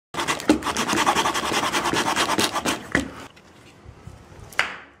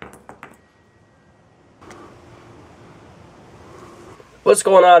What's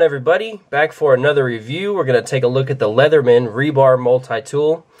going on, everybody? Back for another review. We're going to take a look at the Leatherman Rebar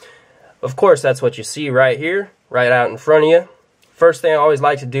multi-tool. Of course, that's what you see right here, right out in front of you. First thing I always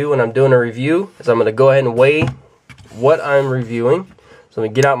like to do when I'm doing a review is I'm going to go ahead and weigh what I'm reviewing. So I'm going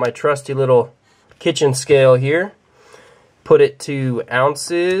to get out my trusty little kitchen scale here, put it to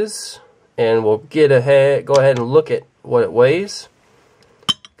ounces, and we'll go ahead and look at what it weighs.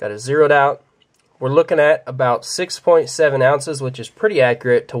 Got it zeroed out. We're looking at about 6.7 ounces, which is pretty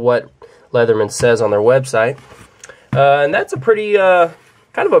accurate to what Leatherman says on their website. And that's a pretty kind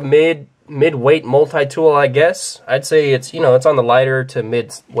of a mid-weight multi-tool, I guess. I'd say it's it's on the lighter to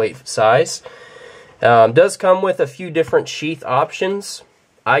mid-weight size. Does come with a few different sheath options.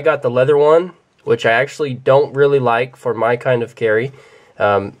 I got the leather one, which I actually don't really like for my kind of carry.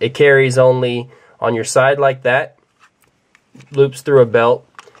 It carries only on your side like that, loops through a belt.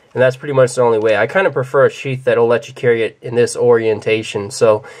 And that's pretty much the only way. I kind of prefer a sheath that'll let you carry it in this orientation.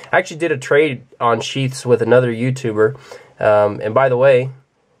 So I actually did a trade on sheaths with another YouTuber. And by the way,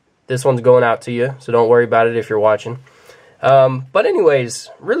 this one's going out to you, so don't worry about it if you're watching. But anyways,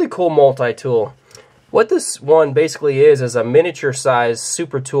 really cool multi-tool. What this one basically is a miniature size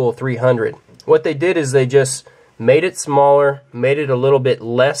Super Tool 300. What they did is they just made it smaller, made it a little bit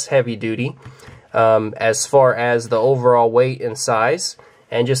less heavy duty as far as the overall weight and size,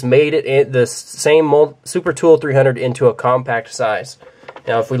 and just made it the same Super Tool 300 into a compact size.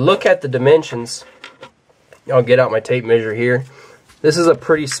 Now if we look at the dimensions, I'll get out my tape measure here. This is a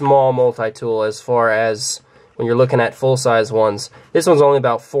pretty small multi-tool as far as when you're looking at full-size ones. This one's only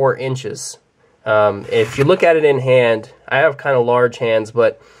about 4 inches. If you look at it in hand, I have kind of large hands,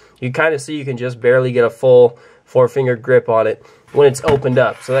 but you kind of see you can just barely get a full 4-finger grip on it when it's opened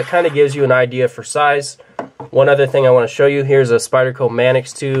up. So that kind of gives you an idea for size. One other thing I want to show you, here's a Spyderco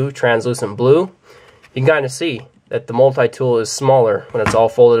Manix 2 translucent blue. You can kind of see that the multi-tool is smaller when it's all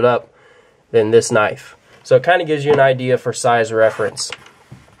folded up than this knife. So it kind of gives you an idea for size reference.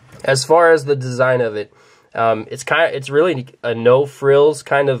 As far as the design of it, it's really a no frills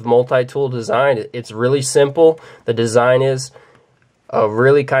kind of multi-tool design. It's really simple. The design is a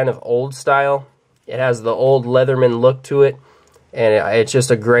really kind of old style. It has the old Leatherman look to it, and it's just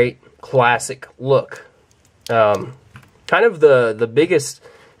a great classic look. Kind of the biggest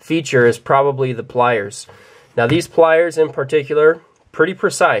feature is probably the pliers. Now these pliers in particular, pretty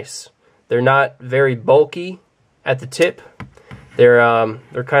precise. They're not very bulky at the tip. They're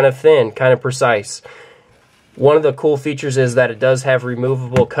kind of thin, kind of precise. One of the cool features is that it does have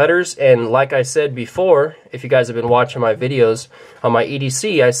removable cutters, and like I said before, if you guys have been watching my videos on my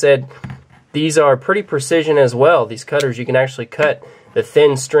EDC, I said these are pretty precision as well. These cutters, you can actually cut the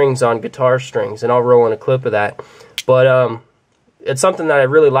thin strings on guitar strings, and I'll roll in a clip of that. But it's something that I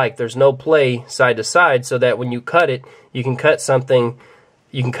really like. There's no play side to side, so that when you cut it, you can cut something.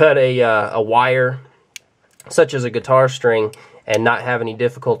 You can cut a wire, such as a guitar string, and not have any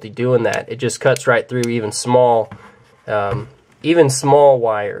difficulty doing that. It just cuts right through even small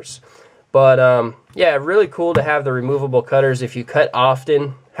wires. But yeah, really cool to have the removable cutters if you cut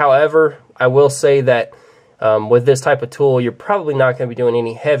often. However, I will say that with this type of tool, you're probably not going to be doing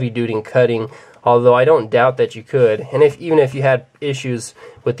any heavy-duty cutting, although I don't doubt that you could. And even if you had issues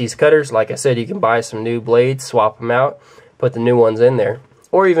with these cutters, like I said, you can buy some new blades, swap them out, put the new ones in there,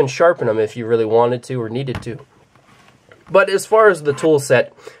 or even sharpen them if you really wanted to or needed to. But as far as the tool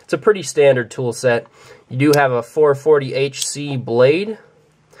set, it's a pretty standard tool set. You do have a 440 HC blade,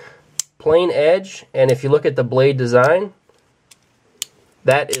 plain edge, and if you look at the blade design,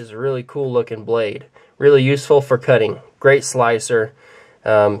 that is a really cool looking blade. Really useful for cutting. Great slicer.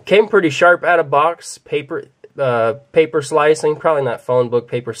 Came pretty sharp out of box. Paper slicing. Probably not phone book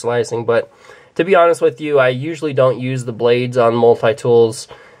paper slicing, but to be honest with you, I usually don't use the blades on multi-tools.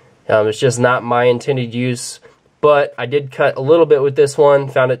 It's just not my intended use. But I did cut a little bit with this one.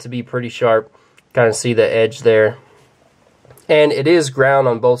 Found it to be pretty sharp. Kind of see the edge there. And it is ground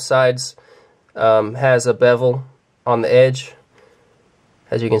on both sides. Has a bevel on the edge,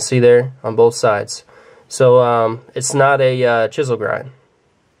 as you can see there, on both sides. So it's not a chisel grind.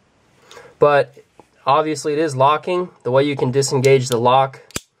 But obviously it is locking. The way you can disengage the lock,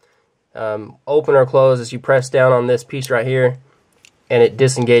 open or close, is you press down on this piece right here, and it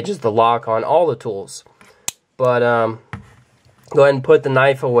disengages the lock on all the tools. But go ahead and put the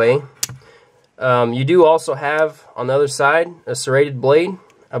knife away. You do also have, on the other side, a serrated blade.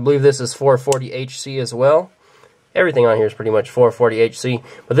 I believe this is 440 HC as well. Everything on here is pretty much 440 HC,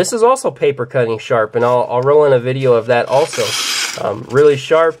 but this is also paper cutting sharp, and I'll roll in a video of that also. Really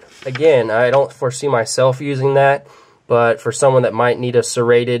sharp. Again, I don't foresee myself using that, but for someone that might need a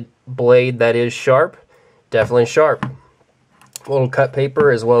serrated blade that is sharp, definitely sharp. a little cut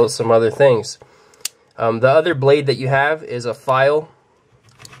paper as well as some other things. The other blade that you have is a file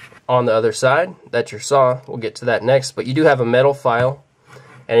on the other side. That's your saw. We'll get to that next. But you do have a metal file,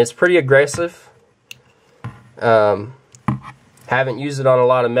 and it's pretty aggressive. Haven't used it on a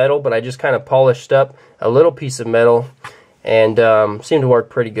lot of metal, but I just kind of polished up a little piece of metal, and seemed to work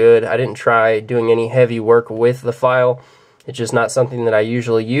pretty good. I didn't try doing any heavy work with the file. It's just not something that I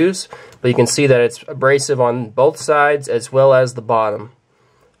usually use, but you can see that it's abrasive on both sides as well as the bottom.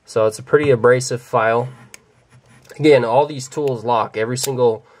 So it's a pretty abrasive file. Again, all these tools lock. Every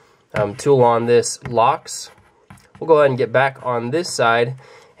single tool on this locks. We'll go ahead and get back on this side,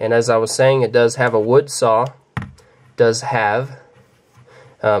 and as I was saying, it does have a wood saw.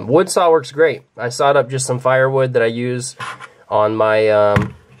 Wood saw works great. I sawed up just some firewood that I use on my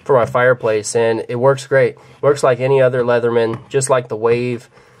for my fireplace, and it works great. It works like any other Leatherman, just like the Wave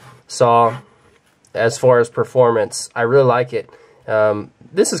saw as far as performance. I really like it.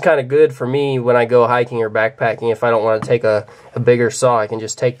 This is kind of good for me when I go hiking or backpacking. If I don't want to take a bigger saw, I can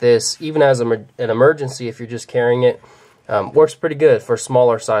just take this, even as an emergency if you're just carrying it. Works pretty good for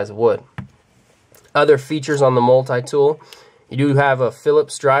smaller size wood. Other features on the multi-tool, you do have a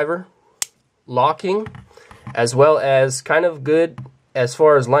Phillips driver, locking, as well as kind of good as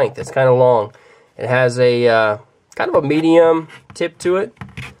far as length. It's kind of long. It has a kind of a medium tip to it.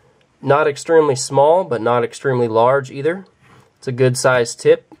 Not extremely small, but not extremely large either. It's a good size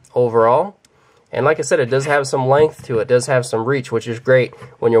tip overall. And like I said, it does have some length to it. It does have some reach, which is great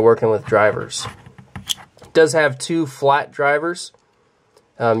when you're working with drivers. It does have two flat drivers.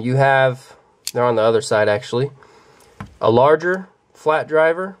 You have, they're on the other side actually, a larger flat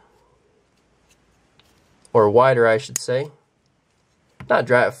driver, or wider I should say. Not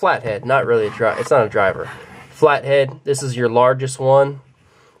flathead, not really it's not a driver. Flathead, this is your largest one.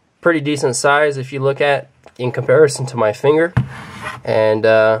 Pretty decent size if you look at in comparison to my finger, and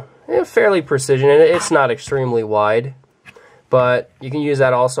fairly precision in it. It's not extremely wide, but you can use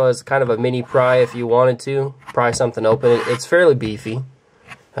that also as kind of a mini pry if you wanted to pry something open. It's fairly beefy.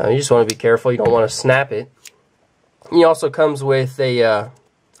 You just want to be careful. You don't want to snap it. It also comes with a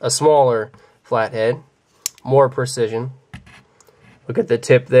smaller flathead, more precision. Look at the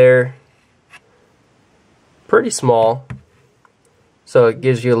tip there. Pretty small. So it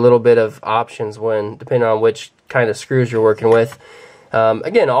gives you a little bit of options when, depending on which kind of screws you're working with.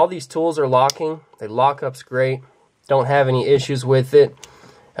 Again, all these tools are locking. The lockup's great. Don't have any issues with it.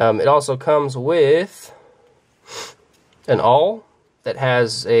 It also comes with an awl that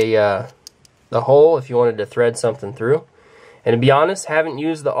has the hole if you wanted to thread something through. And to be honest, haven't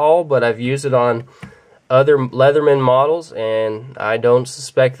used the awl, but I've used it on other Leatherman models, and I don't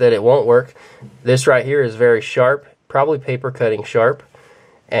suspect that it won't work. This right here is very sharp. Probably paper cutting sharp,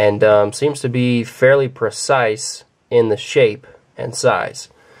 and seems to be fairly precise in the shape and size.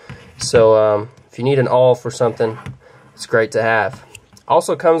 So if you need an awl for something, it's great to have.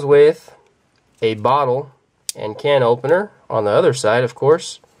 Also comes with a bottle and can opener on the other side, of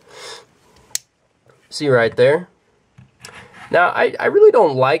course. See right there. Now, I really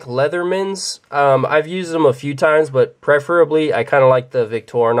don't like Leathermans. I've used them a few times, but preferably I kind of like the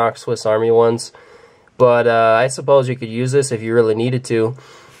Victorinox Swiss Army ones. But I suppose you could use this if you really needed to.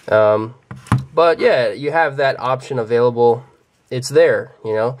 But yeah, you have that option available. It's there,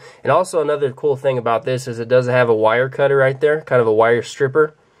 you know. And also another cool thing about this is it does have a wire cutter right there, kind of a wire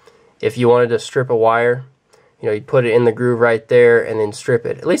stripper. If you wanted to strip a wire, you know, you put it in the groove right there and then strip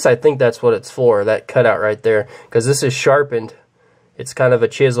it. At least I think that's what it's for, that cutout right there. Because this is sharpened. It's kind of a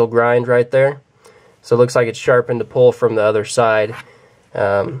chisel grind right there. So it looks like it's sharpened to pull from the other side.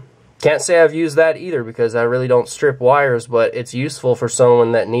 Can't say I've used that either because I really don't strip wires, but it's useful for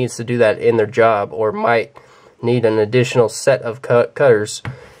someone that needs to do that in their job or might need an additional set of cutters.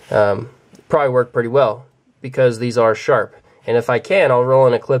 Probably work pretty well because these are sharp. And if I can, I'll roll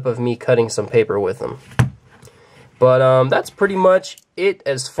in a clip of me cutting some paper with them. But that's pretty much it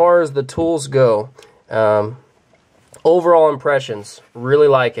as far as the tools go. Overall impressions, really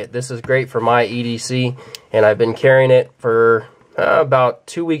like it. This is great for my EDC, and I've been carrying it for about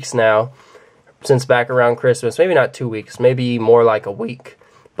 2 weeks now, since back around Christmas. Maybe not 2 weeks, maybe more like a week.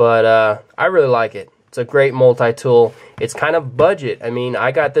 But I really like it. It's a great multi-tool. It's kind of budget. I mean,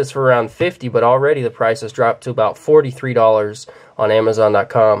 I got this for around $50, but already the price has dropped to about $43 on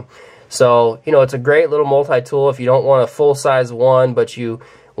Amazon.com. So, you know, it's a great little multi-tool if you don't want a full-size one, but you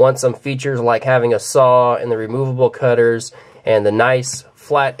want some features like having a saw and the removable cutters and the nice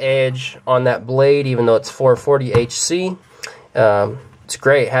flat edge on that blade, even though it's 440 HC. It's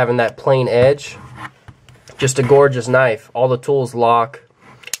great having that plain edge. Just a gorgeous knife. All the tools lock.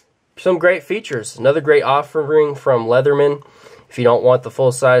 Some great features. Another great offering from Leatherman. If you don't want the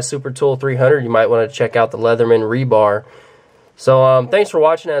full-size Super Tool 300, you might want to check out the Leatherman Rebar. So thanks for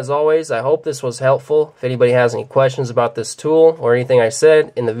watching as always. I hope this was helpful. If anybody has any questions about this tool or anything I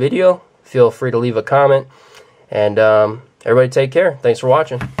said in the video, feel free to leave a comment. And everybody take care. Thanks for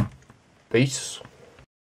watching. Peace.